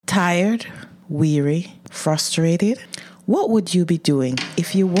Tired, weary, frustrated? What would you be doing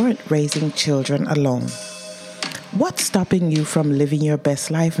if you weren't raising children alone? What's stopping you from living your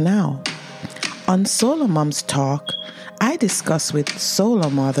best life now? On Solo Moms Talk, I discuss with solo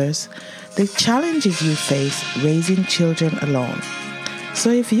mothers the challenges you face raising children alone. So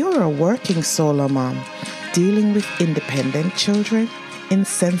if you're a working solo mom dealing with independent children,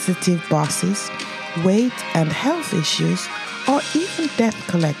 insensitive bosses, weight and health issues, or even debt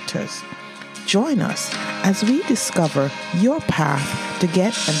collectors, join us as we discover your path to get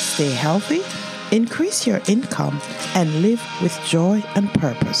and stay healthy, increase your income, and live with joy and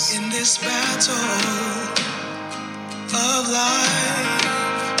purpose. In this battle of life,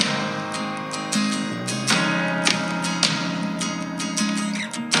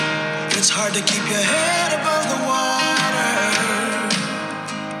 it's hard to keep your head above the water.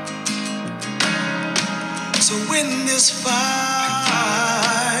 So win this fight.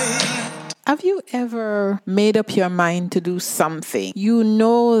 Have you ever made up your mind to do something? You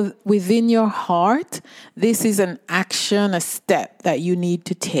know within your heart, this is an action, a step that you need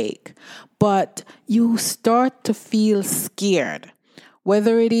to take. But you start to feel scared.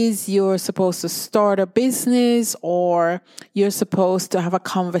 Whether it is you're supposed to start a business, or you're supposed to have a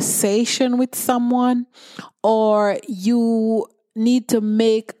conversation with someone, or you need to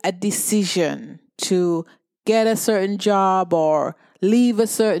make a decision to get a certain job or leave a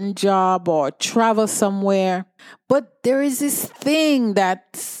certain job or travel somewhere. But there is this thing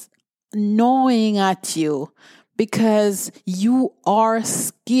that's gnawing at you because you are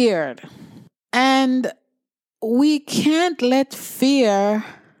scared. And we can't let fear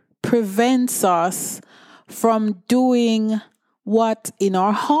prevent us from doing what's in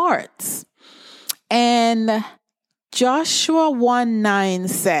our hearts. And Joshua 1:9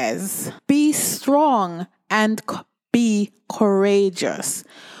 says, "Be strong and be courageous."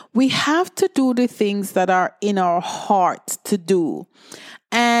 We have to do the things that are in our heart to do.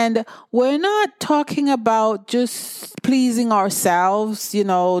 And we're not talking about just pleasing ourselves,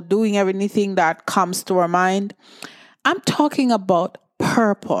 doing everything that comes to our mind. I'm talking about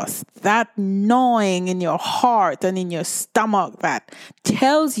purpose, that gnawing in your heart and in your stomach that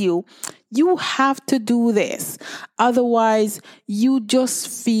tells you you have to do this. Otherwise, you just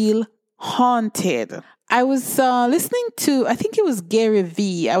feel haunted. I was listening to, I think it was Gary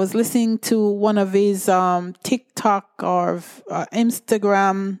Vee. I was listening to one of his TikTok or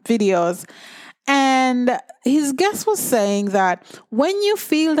Instagram videos. And his guest was saying that when you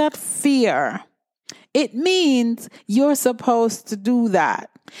feel that fear, it means you're supposed to do that.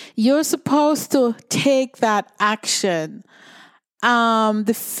 You're supposed to take that action.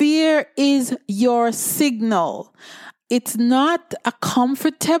 The fear is your signal. It's not a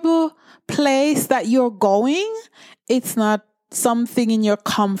comfortable place that you're going. It's not something in your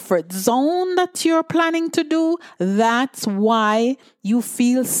comfort zone that you're planning to do. That's why you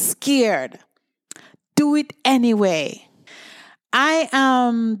feel scared. Do it anyway. I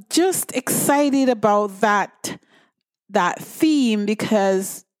am just excited about that theme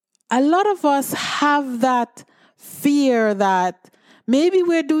because a lot of us have that fear that maybe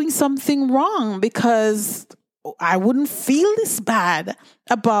we're doing something wrong because I wouldn't feel this bad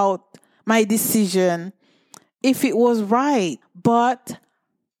about my decision if it was right. But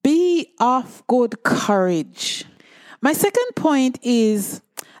be of good courage. My second point is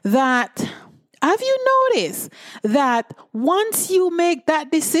that, have you noticed that once you make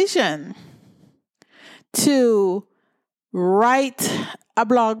that decision to write a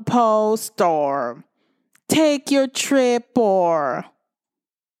blog post or take your trip or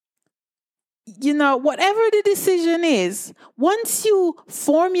whatever the decision is, once you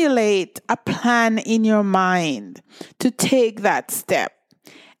formulate a plan in your mind to take that step,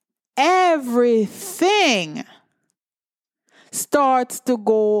 everything starts to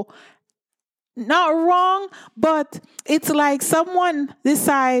go not wrong, but it's like someone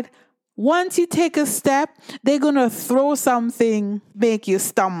decide once you take a step, they're going to throw something, make you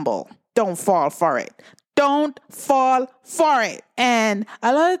stumble. Don't fall for it. Don't fall for it. And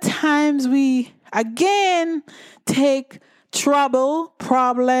a lot of times we, again, take trouble,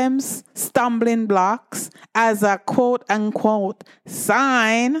 problems, stumbling blocks as a quote unquote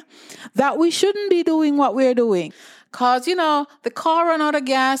sign that we shouldn't be doing what we're doing. Because, the car ran out of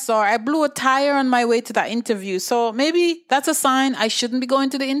gas or I blew a tire on my way to that interview. So maybe that's a sign I shouldn't be going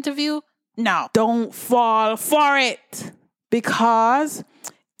to the interview. No, don't fall for it because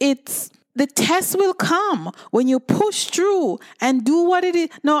the test will come when you push through and do what it is.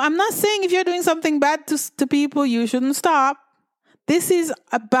 No, I'm not saying if you're doing something bad to people, you shouldn't stop. This is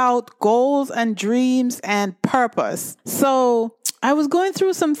about goals and dreams and purpose. So I was going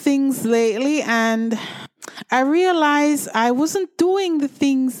through some things lately, and I realized I wasn't doing the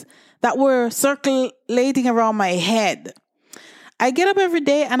things that were circulating around my head. I get up every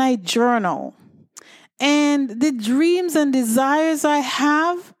day and I journal. And the dreams and desires I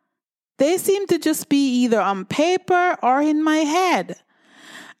have, they seem to just be either on paper or in my head.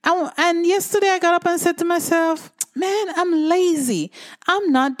 And yesterday I got up and said to myself, man, I'm lazy.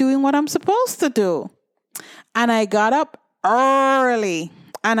 I'm not doing what I'm supposed to do. And I got up early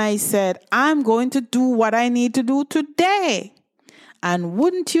and I said, I'm going to do what I need to do today. And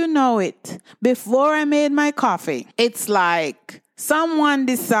wouldn't you know it, before I made my coffee, it's like someone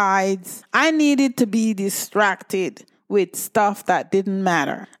decides I needed to be distracted with stuff that didn't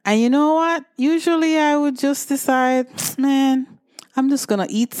matter. And you know what? Usually I would just decide, man, I'm just going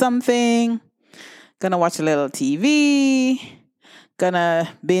to eat something, going to watch a little TV, going to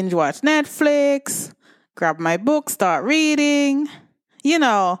binge watch Netflix, grab my book, start reading,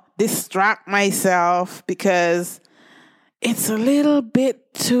 distract myself because it's a little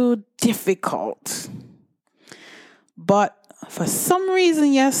bit too difficult. But for some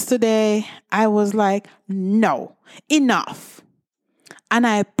reason yesterday, I was like, no, enough. And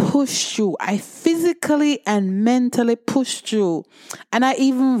I pushed through. I physically and mentally pushed through. And I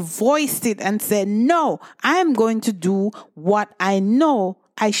even voiced it and said, no, I'm going to do what I know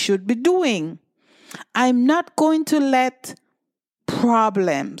I should be doing. I'm not going to let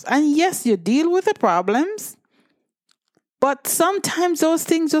problems. And yes, you deal with the problems. But sometimes those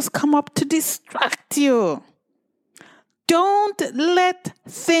things just come up to distract you. Don't let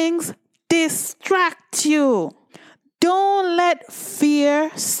things distract you. Don't let fear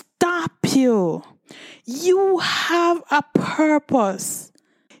stop you. You have a purpose.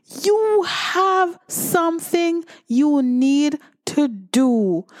 You have something you need to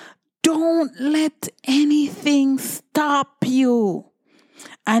do. Don't let anything stop you.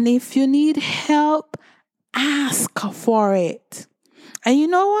 And if you need help, ask for it. And you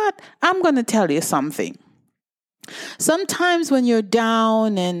know what? I'm going to tell you something. Sometimes when you're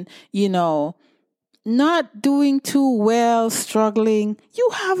down and, not doing too well, struggling, you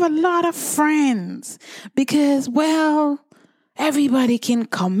have a lot of friends because, everybody can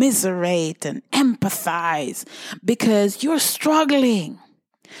commiserate and empathize because you're struggling.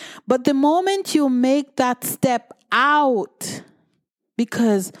 But the moment you make that step out,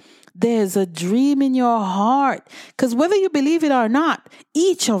 because there's a dream in your heart, because whether you believe it or not,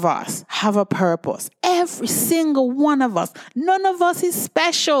 each of us have a purpose. Every single one of us. None of us is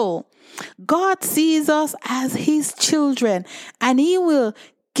special. God sees us as his children, and he will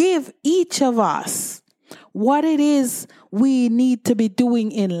give each of us what it is we need to be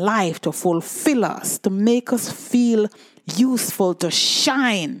doing in life to fulfill us, to make us feel useful, to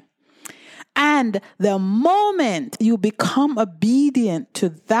shine. And the moment you become obedient to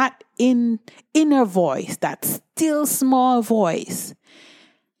that inner voice, that still small voice,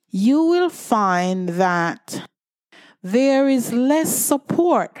 you will find that there is less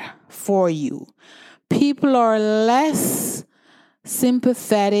support for you. People are less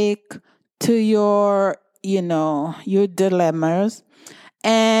sympathetic to your dilemmas.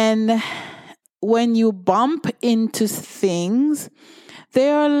 And when you bump into things, they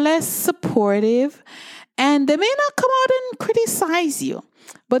are less supportive, and they may not come out and criticize you,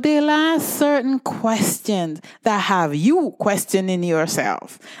 but they'll ask certain questions that have you questioning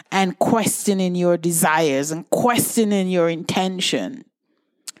yourself and questioning your desires and questioning your intention.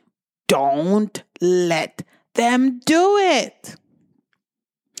 Don't let them do it.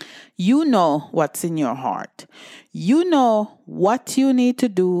 You know what's in your heart. You know what you need to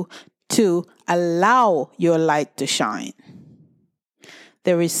do to allow your light to shine.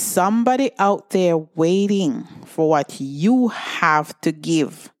 There is somebody out there waiting for what you have to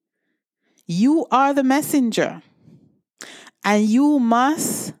give. You are the messenger, and you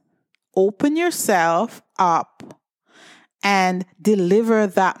must open yourself up and deliver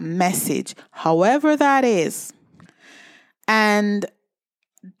that message, however that is. And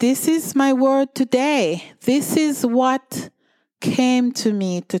this is my word today. This is what came to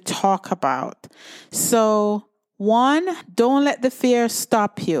me to talk about. So, 1, don't let the fear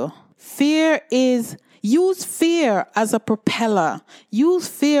stop you. Use fear as a propeller. Use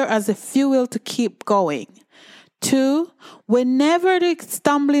fear as a fuel to keep going. 2, whenever the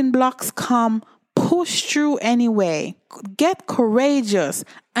stumbling blocks come, push through anyway. Get courageous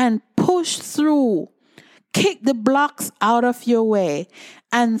and push through. Kick the blocks out of your way.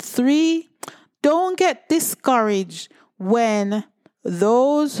 And 3, don't get discouraged when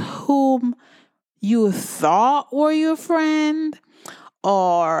those whom you thought were your friend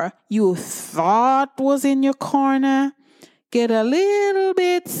or you thought was in your corner get a little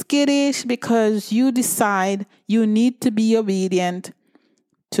bit skittish because you decide you need to be obedient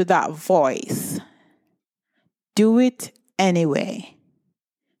to that voice. Do it anyway.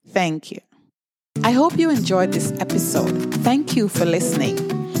 Thank you. I hope you enjoyed this episode. Thank you for listening.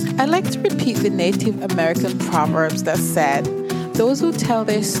 I'd like to repeat the Native American proverbs that said, "Those who tell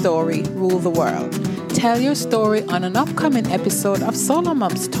their story rule the world." Tell your story on an upcoming episode of Solo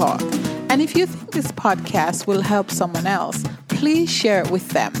Moms Talk. And if you think this podcast will help someone else, please share it with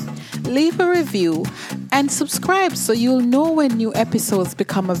them. Leave a review and subscribe so you'll know when new episodes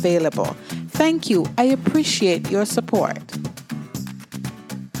become available. Thank you. I appreciate your support.